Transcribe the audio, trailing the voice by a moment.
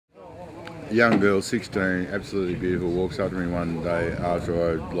young girl, 16, absolutely beautiful, walks up to me one day after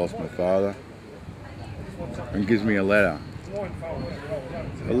I lost my father and gives me a letter.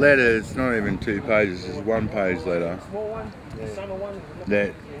 A letter, it's not even 2 pages, it's a 1-page letter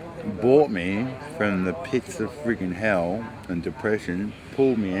that brought me from the pits of freaking hell and depression,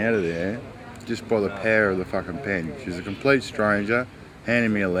 pulled me out of there just by the power of the fucking pen. She's a complete stranger, handed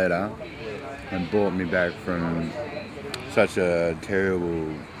me a letter and brought me back from such a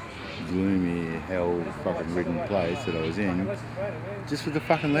terrible, gloomy, hell fucking ridden place that I was in, just with the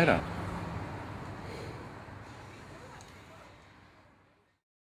fucking letter.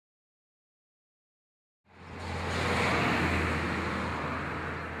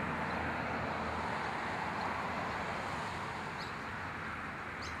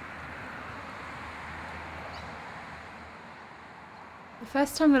 The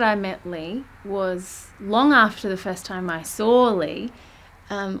first time that I met Leigh was long after the first time I saw Leigh.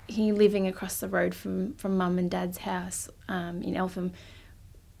 He living across the road from Mum and Dad's house in Eltham,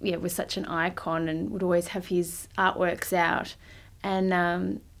 was such an icon and would always have his artworks out. And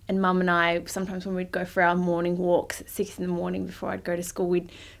Mum and I, sometimes when we'd go for our morning walks at 6 in the morning before I'd go to school, we'd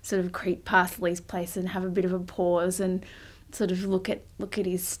sort of creep past Leigh's place and have a bit of a pause and sort of look at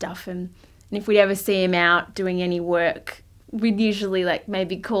his stuff. And if we'd ever see him out doing any work, we'd usually like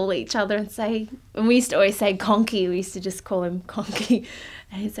maybe call each other and say, and we used to always say Conkie, we used to just call him Conkie,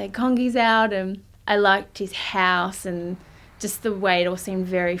 and he'd say Conkie's out. And I liked his house and just the way it all seemed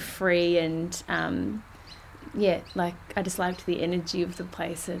very free, and like I just liked the energy of the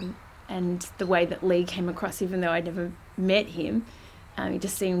place and the way that Leigh came across, even though I'd never met him. He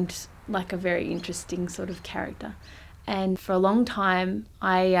just seemed like a very interesting sort of character. And for a long time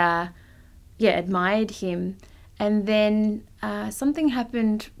I admired him. And then something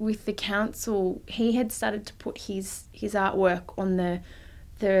happened with the council. He had started to put his artwork on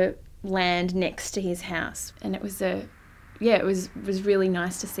the land next to his house, and it was it was really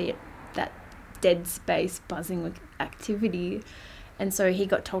nice to see it, that dead space buzzing with activity. And so he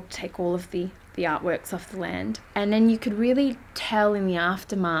got told to take all of the artworks off the land. And then you could really tell in the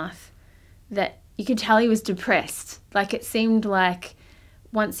aftermath that you could tell he was depressed. Like it seemed like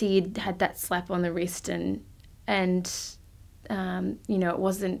once he had that slap on the wrist and it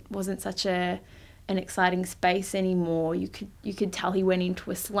wasn't such an exciting space anymore. You could tell he went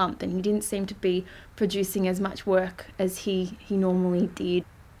into a slump, and he didn't seem to be producing as much work as he normally did.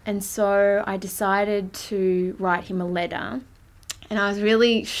 And so I decided to write him a letter, and I was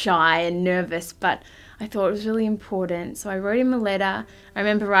really shy and nervous, but I thought it was really important. So I wrote him a letter. I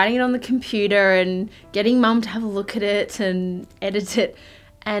remember writing it on the computer and getting Mum to have a look at it and edit it,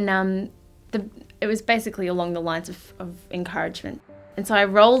 and it was basically along the lines of encouragement. And so I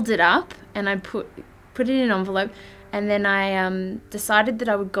rolled it up and I put it in an envelope, and then I decided that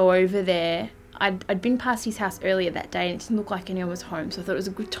I would go over there. I'd been past his house earlier that day and it didn't look like anyone was home, so I thought it was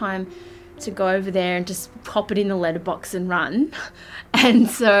a good time to go over there and just pop it in the letterbox and run. And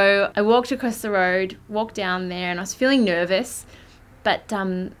so I walked across the road, walked down there, and I was feeling nervous, but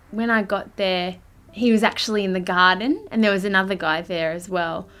when I got there, he was actually in the garden and there was another guy there as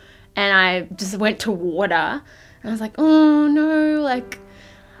well. And I just went to water and I was like, oh no, like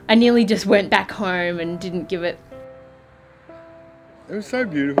I nearly just went back home and didn't give it. It was so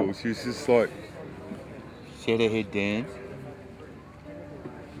beautiful. She was just like, she had her head down.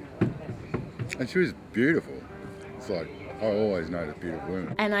 And she was beautiful. It's like, I always notice beautiful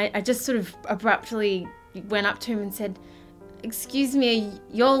women. And I just sort of abruptly went up to him and said, excuse me,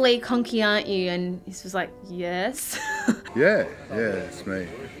 you're Leigh Conkie, aren't you? And he was like, yes. Yeah, it's me.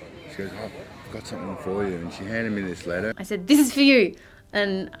 She goes, oh, I've got something for you. And she handed me this letter. I said, this is for you.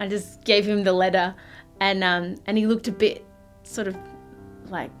 And I just gave him the letter, and he looked a bit sort of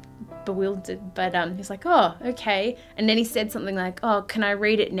like bewildered, but he was like, oh, okay. And then he said something like, oh, can I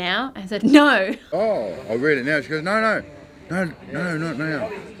read it now? I said, no. Oh, I'll read it now. She goes, no, not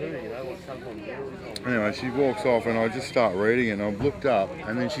now. Anyway, she walks off and I just start reading and I've looked up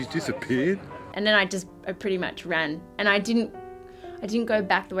and then she's disappeared. And then I pretty much ran, and I didn't go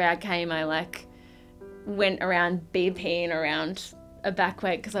back the way I came. I like went around BPing around a back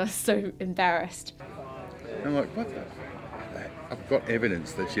way because I was so embarrassed. And I'm like, what the? I've got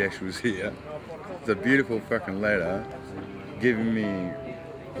evidence that she actually was here. It's a beautiful fucking letter giving me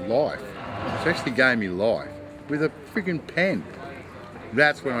life. She actually gave me life with a freaking pen.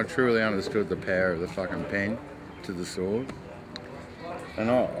 That's when I truly understood the power of the fucking pen to the sword. And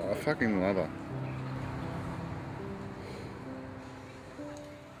I fucking love her.